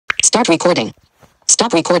Start recording.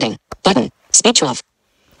 Stop recording. Button. Speech off.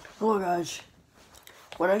 Hello guys.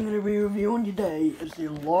 What I'm going to be reviewing today is the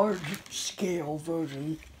large scale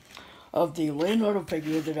version of the Leonardo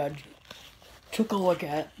figure that I took a look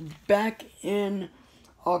at back in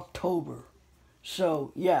October.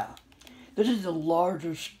 So yeah, this is the large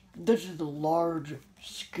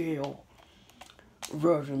scale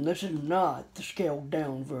version. This is not the scaled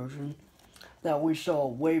down version that we saw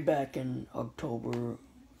way back in October,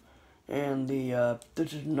 and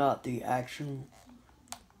this is not the Action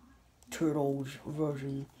Turtles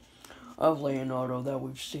version of Leonardo that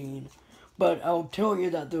we've seen. But I'll tell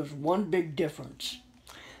you that there's one big difference.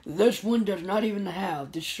 This one does not even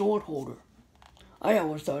have the sword holder. I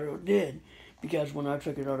always thought it did, because when I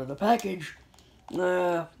took it out of the package,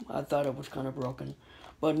 I thought it was kind of broken.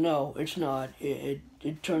 But no, it's not. It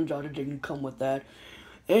turns out it didn't come with that.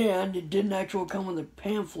 And it didn't actually come with a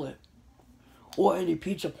pamphlet or any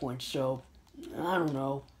pizza points, so I don't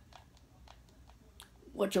know.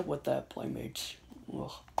 What's up with that, Playmates?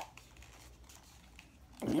 Ugh.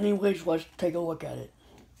 Anyways, let's take a look at it.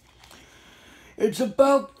 It's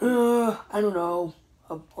about, I don't know,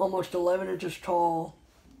 almost 11 inches tall.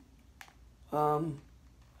 I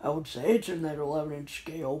would say it's in that 11-inch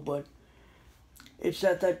scale, but it's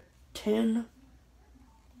at that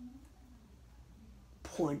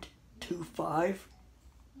 10.25.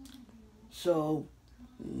 So,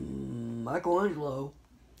 Michelangelo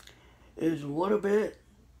is a little bit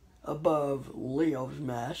above Leo's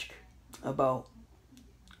mask, about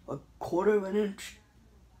a quarter of an inch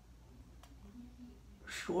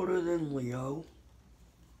shorter than Leo.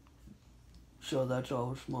 So that's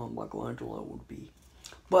how small Michelangelo would be.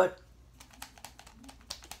 But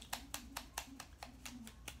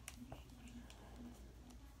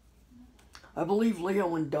I believe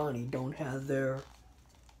Leo and Donnie don't have their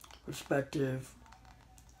respective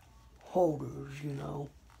holders, you know.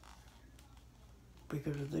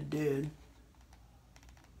 Because if they did,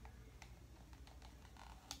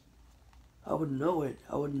 I would know it.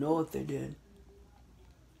 I would know if they did.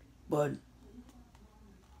 But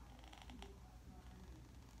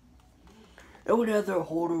it would have their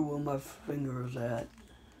holder where my finger is at.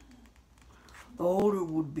 The holder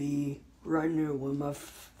would be right near where my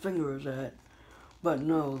finger is at. But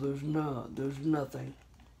no, there's nothing.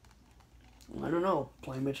 I don't know.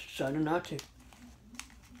 Playmates decided not to.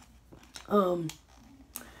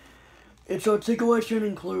 Its articulation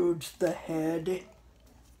includes the head,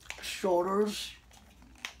 shoulders.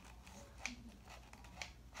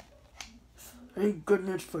 Thank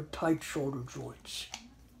goodness for tight shoulder joints.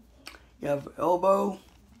 You have elbow,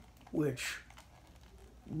 which,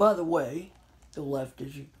 by the way, the left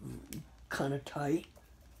is kind of tight.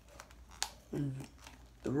 And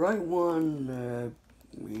the right one,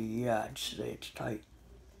 yeah, I'd say it's tight.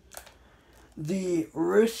 The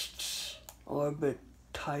wrists are a bit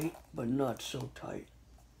tight, but not so tight.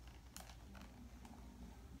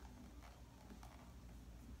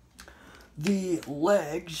 The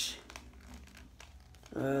legs,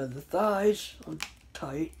 the thighs are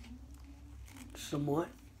tight, somewhat.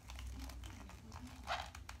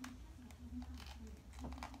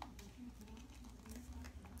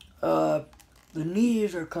 The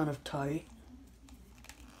knees are kind of tight.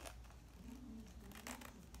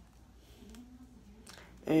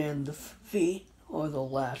 And the feet are the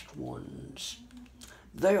last ones.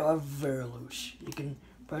 They are very loose. You can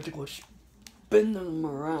practically spin them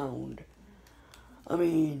around. I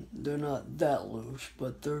mean, they're not that loose,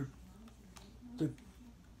 but they're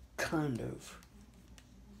kind of.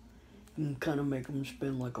 You can kind of make them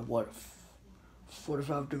spin like a, what,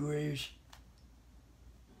 45 degrees?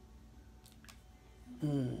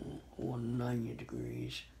 Or 90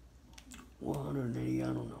 degrees. 180, I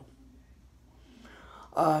don't know.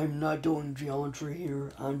 I'm not doing geometry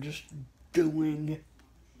here. I'm just doing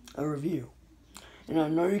a review. And I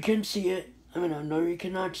know you can see it. I mean, I know you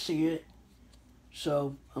cannot see it.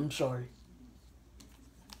 So, I'm sorry.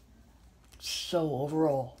 So,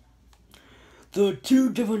 overall, the two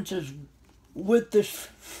differences with this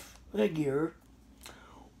figure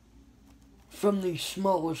from the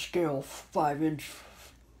smaller scale 5-inch,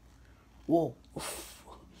 well,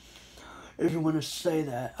 if you want to say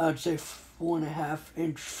that, I'd say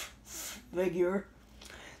 4.5-inch figure.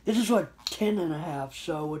 This is like 10.5,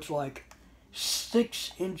 so it's like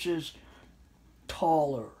 6 inches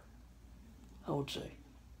taller, I would say.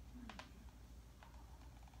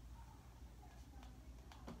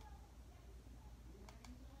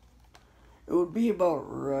 It would be about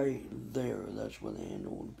right there. That's where the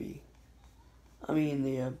handle would be. I mean,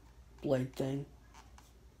 the blade thing.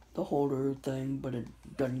 The holder thing, but it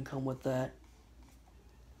doesn't come with that.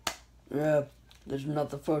 Yeah, this is not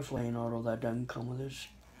the first Leonardo that doesn't come with this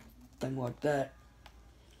thing like that.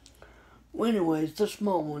 Well, anyways, the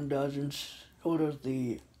small one does, and so does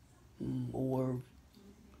the more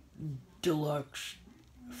deluxe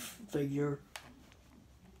figure.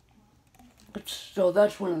 So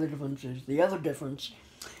that's one of the differences. The other difference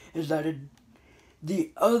is that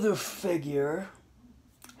the other figure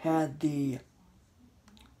had the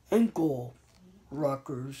ankle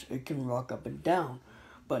rockers. It can rock up and down.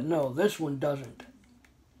 But no, this one doesn't.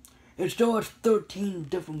 It still has 13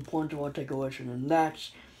 different points of articulation, and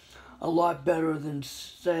that's a lot better than,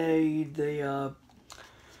 say, the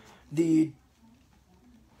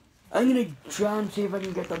I'm gonna try and see if I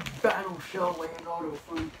can get the Battle Shell Leonardo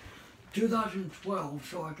from 2012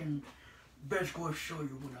 so I can basically show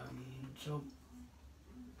you what I mean. So,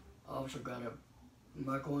 I also got a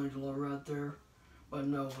Michelangelo right there, but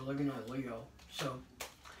no, we're looking at Leo. So,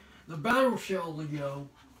 the Battle Shell Leo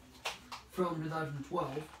from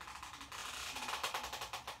 2012.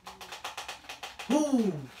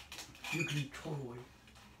 Boom! You can totally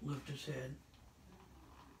lift his head.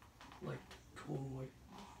 Like, totally.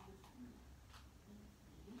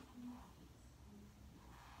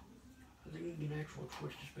 I think you can actually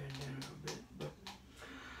twist his bandana a bit, but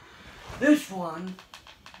this one,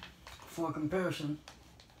 for comparison,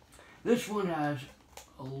 this one has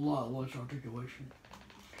a lot less articulation.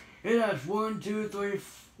 It has 1, 2, 3,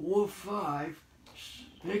 4, 5,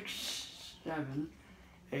 6, 7,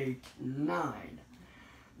 8, 9.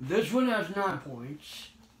 This one has 9 points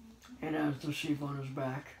and has the sheep on his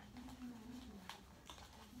back.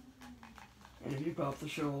 And if you pop the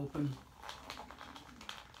shell open,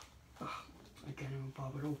 I can't even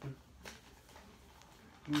pop it open.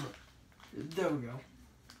 Look, there we go.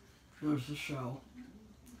 There's the shell.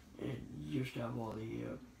 It used to have all the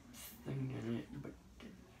thing in it, but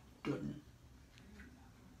it didn't.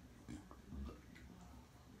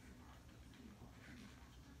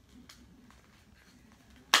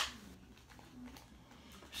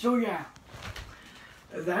 So yeah,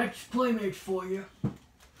 that's Playmates for you.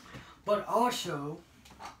 But also,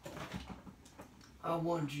 I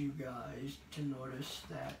want you guys to notice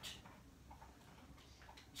that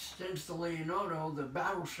since the Leonardo, the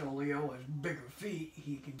Battle Shell Leo, has bigger feet,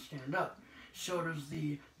 he can stand up. So does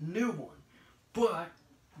the new one. But,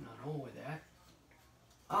 not only that,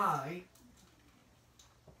 I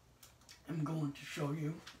am going to show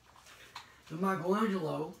you the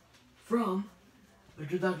Michelangelo from the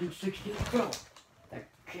 2016 film that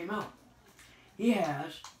came out. He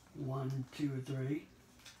has 1, 2, 3,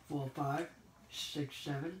 4, 5, 6,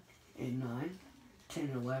 7, 8, 9,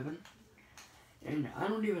 10, 11, and I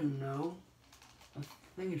don't even know. I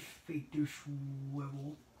think his feet do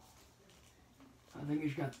swivel. I think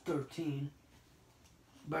he's got 13,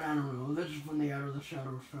 but I don't know. This is from the Out of the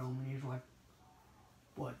Shadow film, and he's like,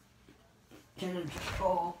 what, 10 inches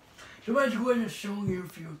tall. So basically, I'm just showing you a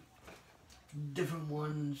few different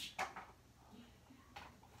ones.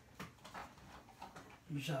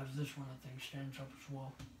 Besides this one, I think stands up as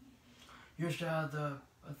well. Used to have the,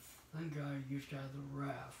 I think I used to have the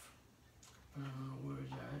RAF. I don't know where is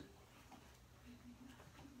that.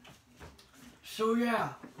 So yeah,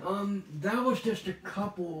 that was just a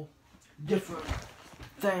couple different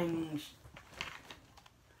things.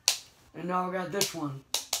 And now I got this one.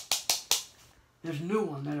 This new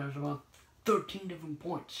one that has about 13 different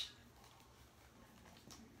points.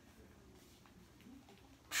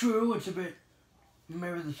 True, it's a bit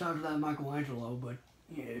maybe the size of that Michelangelo, but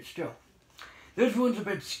yeah, it's still. This one's a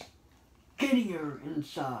bit skinnier in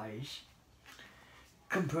size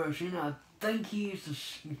comparison. I think he's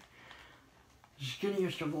the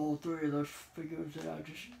skinniest of all three of those figures that I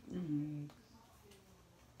just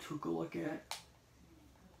took a look at.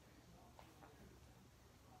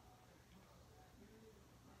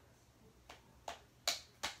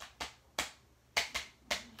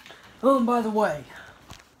 Oh, and by the way,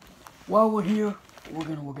 while we're here, we're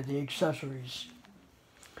going to look at the accessories.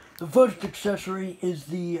 The first accessory is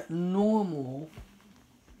the normal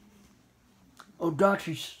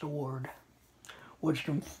Odachi sword, which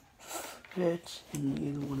can fit in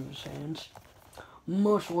either one of his hands.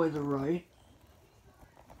 Mostly the right.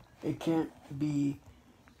 It can't be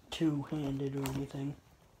two-handed or anything.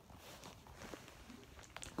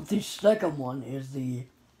 The second one is the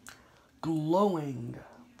glowing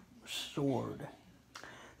sword.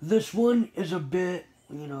 This one is a bit,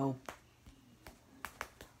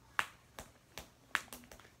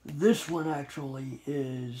 this one actually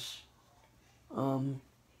is,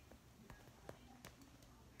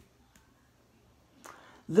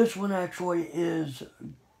 this one actually is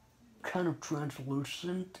kind of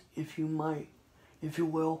translucent, if you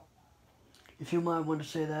will. if you might want to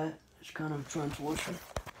say that, it's kind of translucent.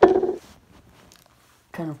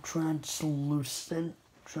 Kind of translucent.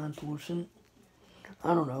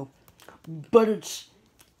 I don't know. But it's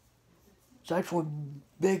actually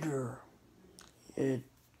bigger. It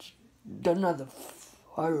doesn't have the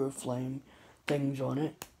fire flame things on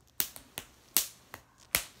it.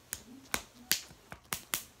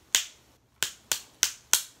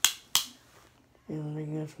 And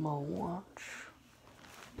against my watch.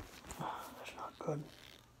 That's not good.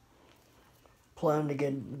 Plan to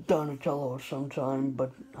get Donatello sometime,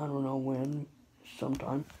 but I don't know when.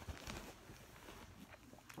 Sometime.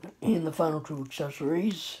 And the final two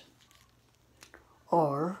accessories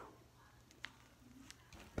are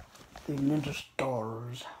the Ninja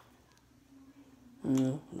Stars.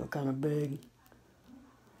 They're kind of big.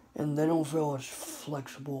 And they don't feel as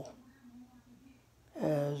flexible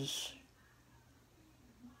as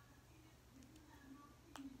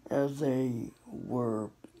they were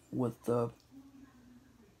with the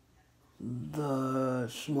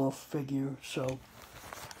small figure. So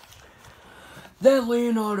that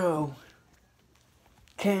Leonardo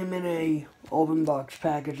came in a open box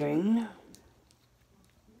packaging,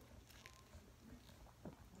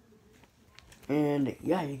 and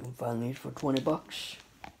yeah, you can find these for $20.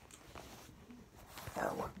 I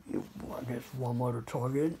guess Walmart or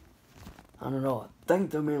Target. I don't know. I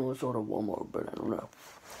think they're mainly sort of Walmart, but I don't know.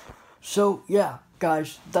 So yeah,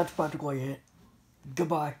 guys, that's practically it.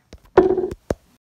 Goodbye.